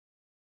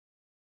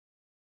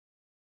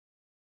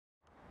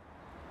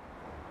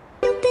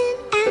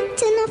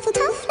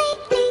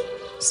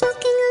Smoking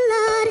a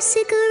lot of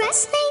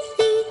cigarettes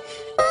lately,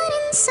 but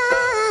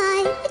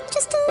inside it's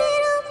just a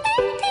little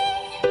baby.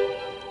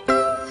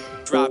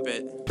 Drop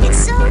it.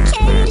 It's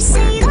okay to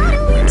say that a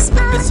weak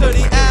spot. It's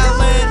Hoodie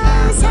Allen.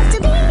 Have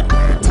to be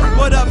on top.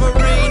 What up,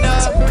 Marina?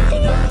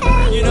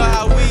 You know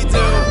how we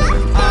do.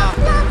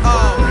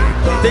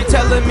 They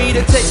telling me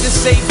to take the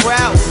safe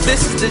route.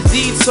 This is the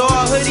detour.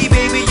 Hoodie,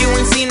 baby, you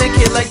ain't seen a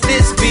kid like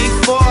this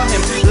before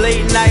him.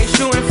 Late night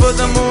shooting for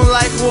the moon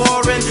like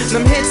Warren.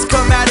 Them hits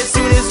come out as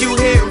soon as you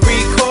hit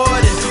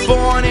recording.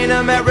 Born in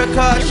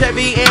America,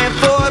 Chevy and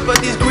Ford,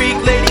 but these Greek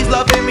ladies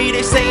loving me.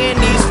 They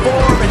saying he's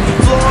foreign.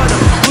 Florida,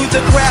 glued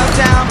the crowd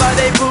down by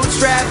they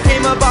bootstraps.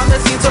 Came up on the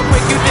scene so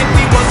quick you think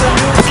we was a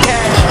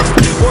newscast.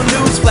 Well,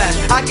 newsflash,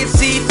 I can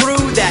see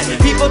through that.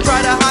 People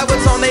try to hide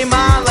what's on their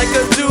mind like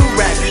a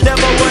do-rag.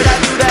 Never would I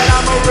do that,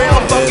 I'm a real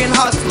fucking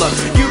hustler.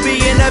 You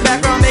be in the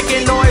background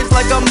making noise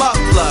like a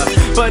muffler,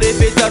 but if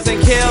it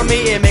doesn't kill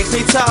me, it makes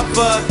me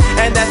tougher.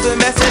 And that's the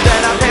message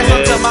that I pass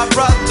on to my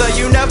brother.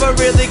 You never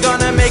really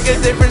gonna make a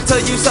difference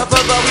till you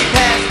suffer, but we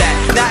passed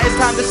that. Now it's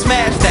time to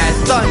smash that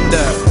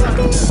thunder.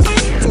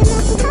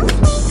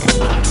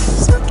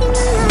 Smoking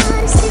a lot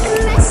of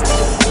cigarettes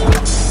lately,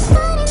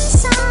 but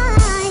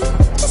inside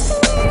just a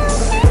little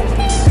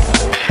baby.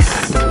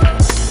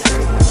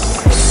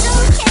 It's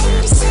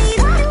okay to say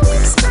that a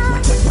weak spot.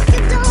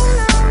 You don't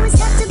always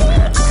have to be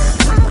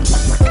on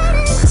top.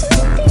 Better to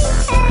be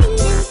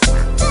hated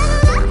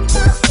than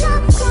not.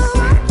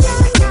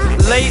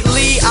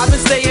 Lately, I've been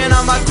staying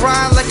on my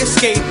grind like a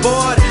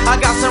skateboard. I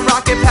got some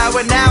rocket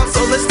power now,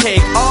 so let's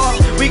take off.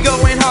 We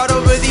going hard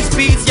over these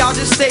beats, y'all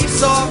just stay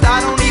soft.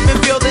 I don't even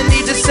feel the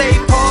need to say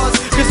pause,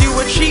 cause you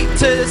were cheap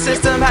to the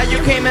system, how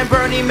you came and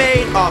Bernie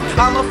made off.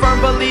 I'm a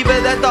firm believer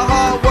that the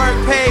hard work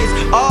pays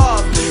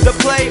off. The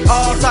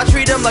playoffs, I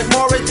treat them like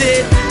Mora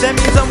did. That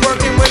means I'm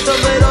working with a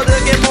little to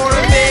get more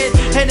of it.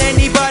 And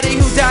anybody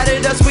who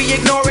doubted us, we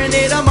ignoring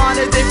it. I'm on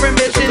a different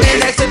mission,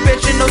 an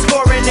exhibition, no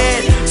scoring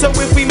it. So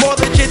if we more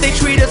legit, they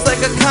treat us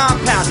like a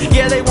compound.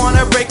 Yeah, they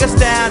wanna break us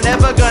down,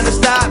 never gonna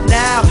stop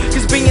now.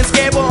 Cause being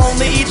scared will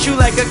only eat you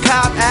like a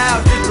cop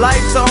out.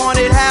 Life's a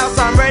haunted house,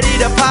 I'm ready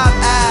to pop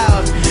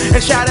out.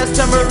 And shout outs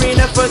to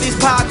Marina for these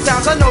pop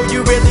sounds. I know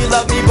you really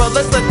love me, but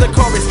let's let the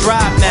chorus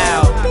drop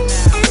now.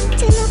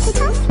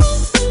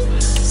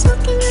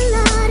 Smoking a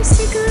lot of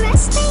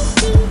cigarettes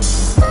lately,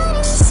 but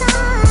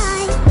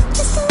inside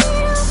just a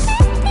little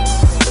baby.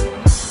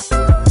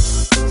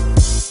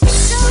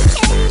 It's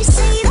okay to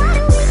say that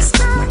a weak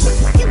spot.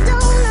 You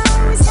don't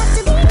always have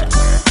to be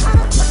on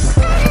top.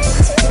 Better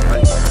to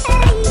be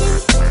hated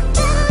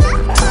than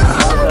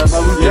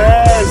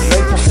Yes!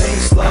 Make you sing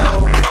slow.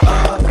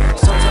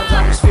 Sometimes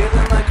I'm just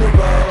feeling like a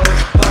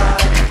robot,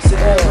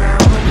 sitting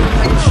around hoping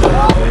I can show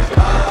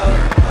up.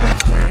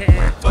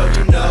 But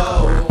you know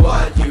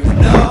what, you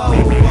know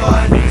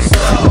what,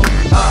 slow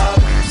up.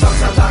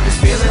 Sometimes I'm just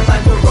feeling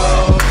like a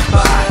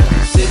robot,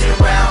 sitting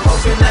around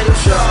hoping that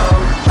you'll show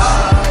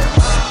up.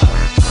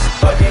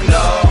 But you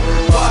know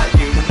what,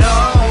 you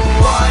know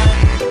what.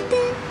 You've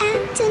been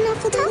acting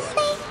awful tough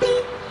lately,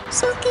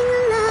 smoking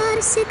a lot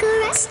of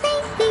cigarettes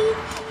lately,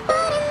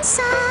 but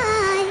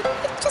inside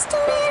it's just a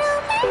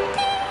little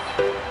baby.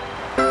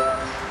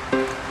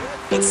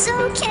 It's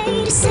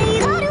okay to say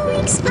that a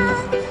weak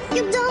spot.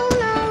 You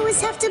don't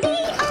always have to be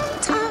on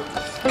top.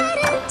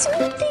 Better to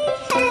be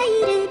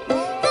hated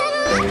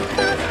than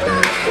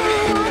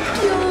not.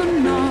 You're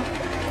not.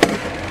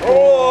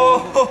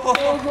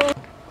 Oh,